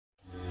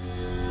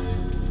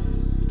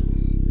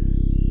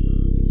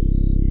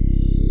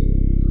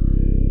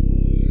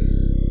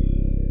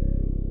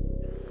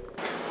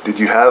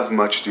you have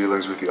much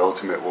dealings with the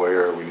Ultimate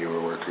Warrior when you were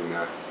working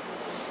there?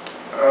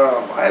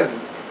 I had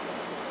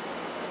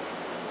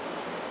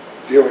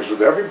dealings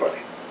with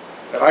everybody,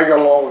 and I got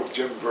along with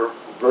Jim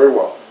very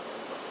well.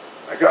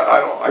 I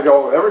got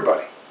along with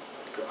everybody.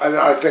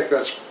 I think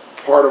that's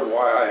part of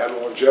why I had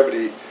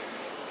longevity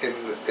in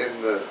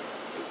the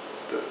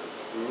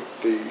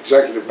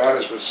executive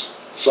management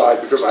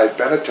side, because I had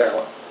been a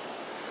talent.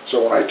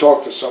 So when I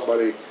talked to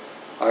somebody,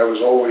 I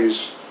was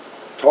always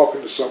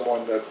talking to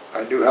someone that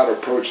I knew how to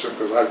approach them,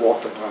 because I'd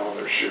walked a mile in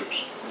their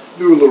shoes.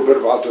 Knew a little bit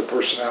about their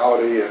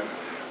personality and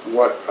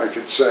what I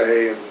could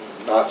say and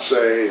not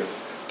say, and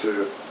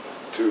to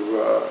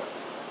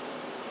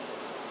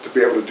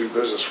be able to do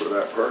business with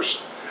that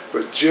person.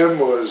 But Jim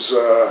was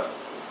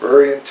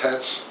very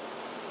intense,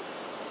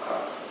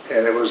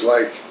 and it was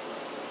like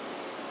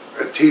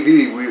at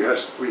TV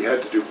we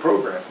had to do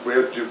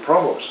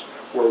promos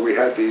where we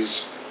had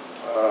these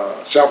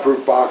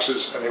soundproof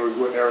boxes, and they would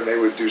go in there and they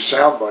would do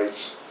sound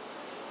bites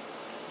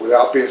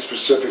without being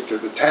specific to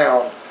the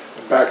town.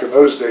 And back in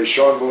those days,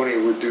 Sean Mooney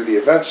would do the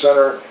event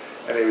center,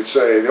 and he would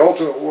say, the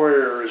Ultimate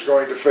Warrior is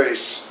going to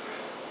face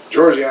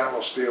George the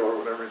Animal Steel, or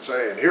whatever he'd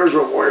say, and here's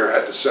what Warrior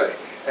had to say.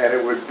 And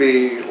it would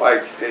be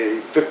like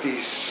a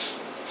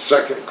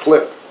 50-second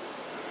clip.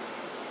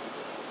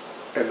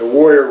 And the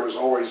Warrior was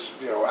always,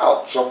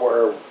 out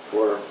somewhere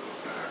where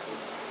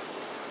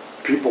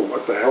people,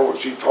 what the hell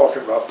was he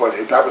talking about? But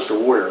that was the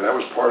Warrior. That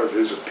was part of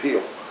his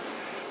appeal.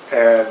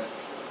 And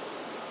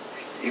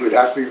he would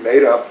have to be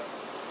made up,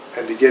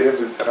 and to get him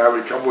to, and I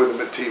would come with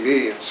him at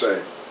TV and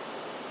say,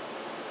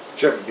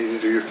 Jim, you need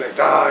to do your thing.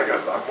 Nah,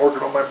 I'm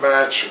working on my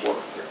match. Well,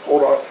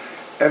 hold on.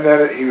 And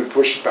then he would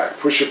push it back,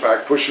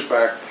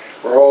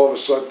 where all of a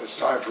sudden it's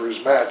time for his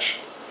match.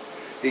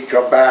 He'd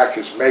come back,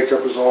 his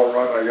makeup is all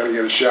run, I got to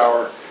get a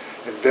shower.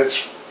 And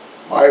Vince,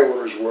 my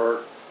orders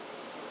were,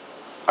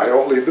 I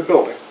don't leave the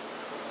building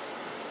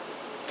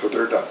till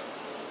they're done.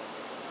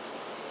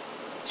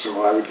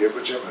 So I would get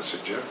with Jim. I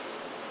said, Jim,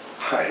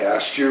 I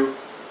asked you,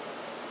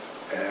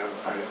 and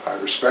I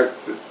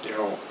respect that,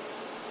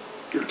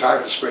 your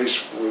time and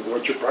space with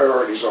what your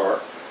priorities are,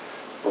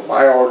 but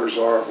my orders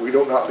are, we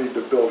do not leave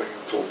the building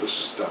until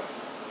this is done.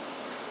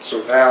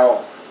 So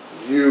now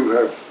you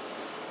have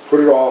put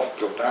it off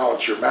till now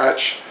it's your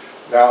match.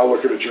 Now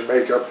looking at your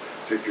makeup,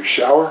 take your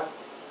shower,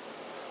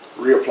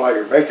 reapply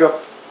your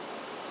makeup.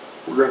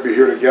 We're going to be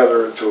here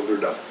together until they're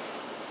done.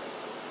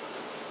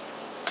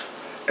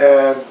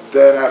 And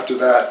then after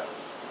that,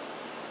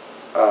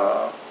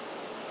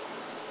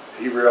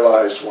 he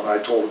realized when I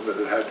told him that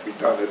it had to be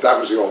done, that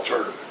was the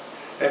alternative.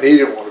 And he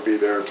didn't want to be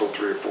there until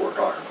 3 or 4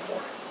 o'clock in the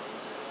morning.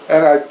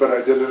 But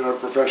I did it in a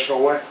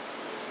professional way.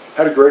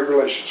 Had a great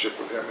relationship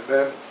with him. And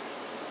then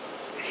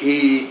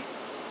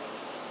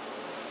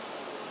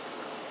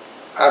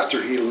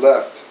after he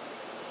left,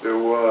 there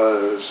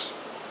was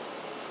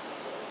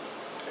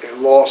a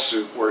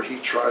lawsuit where he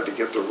tried to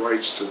get the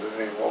rights to the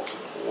name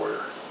Ultimate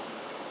Warrior,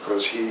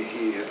 because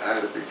he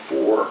had it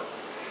before,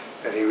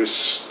 and there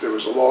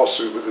was a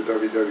lawsuit with the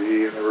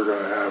WWE, and they were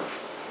going to have,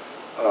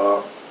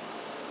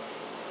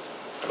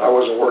 and I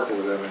wasn't working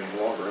with them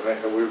any longer,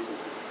 and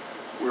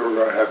we were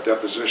going to have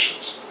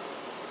depositions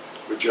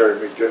with Jerry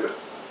McDivitt.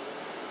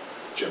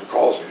 Jim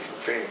calls me from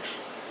Phoenix,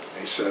 and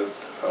he said,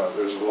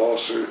 there's a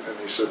lawsuit, and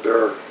he said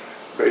they're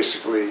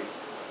basically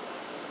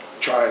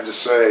trying to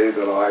say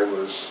that I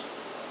was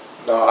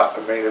not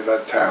a main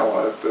event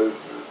talent,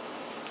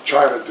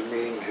 trying to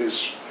demean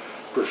his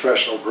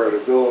professional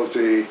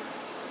credibility,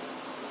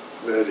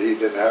 that he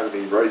didn't have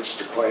any rights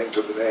to claim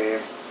to the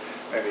name.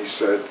 And he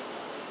said,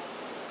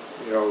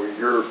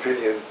 your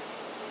opinion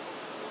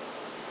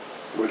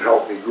would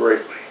help me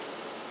greatly.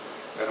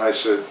 And I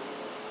said,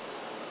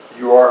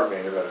 you are a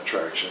main event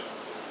attraction,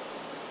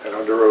 and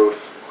under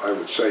oath I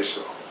would say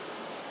so.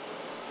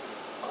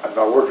 I'm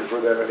not working for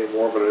them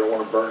anymore, but I don't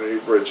want to burn any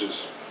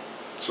bridges.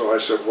 So I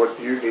said, what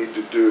you need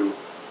to do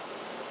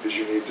is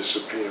you need to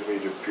subpoena me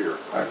to appear.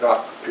 I'm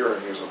not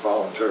appearing as a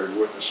voluntary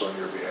witness on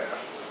your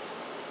behalf.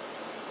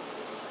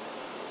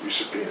 You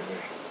subpoena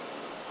me.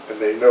 And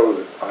they know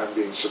that I'm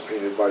being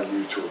subpoenaed by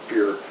you to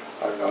appear.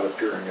 I'm not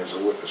appearing as a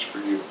witness for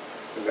you.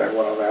 And then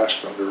when I'm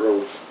asked under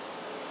oath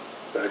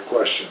that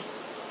question,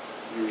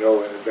 you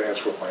know in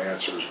advance what my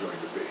answer is going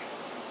to be.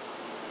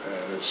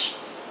 And it's,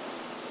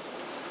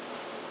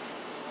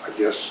 I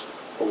guess,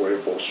 a way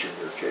of bolstering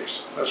your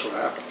case. That's what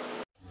happened.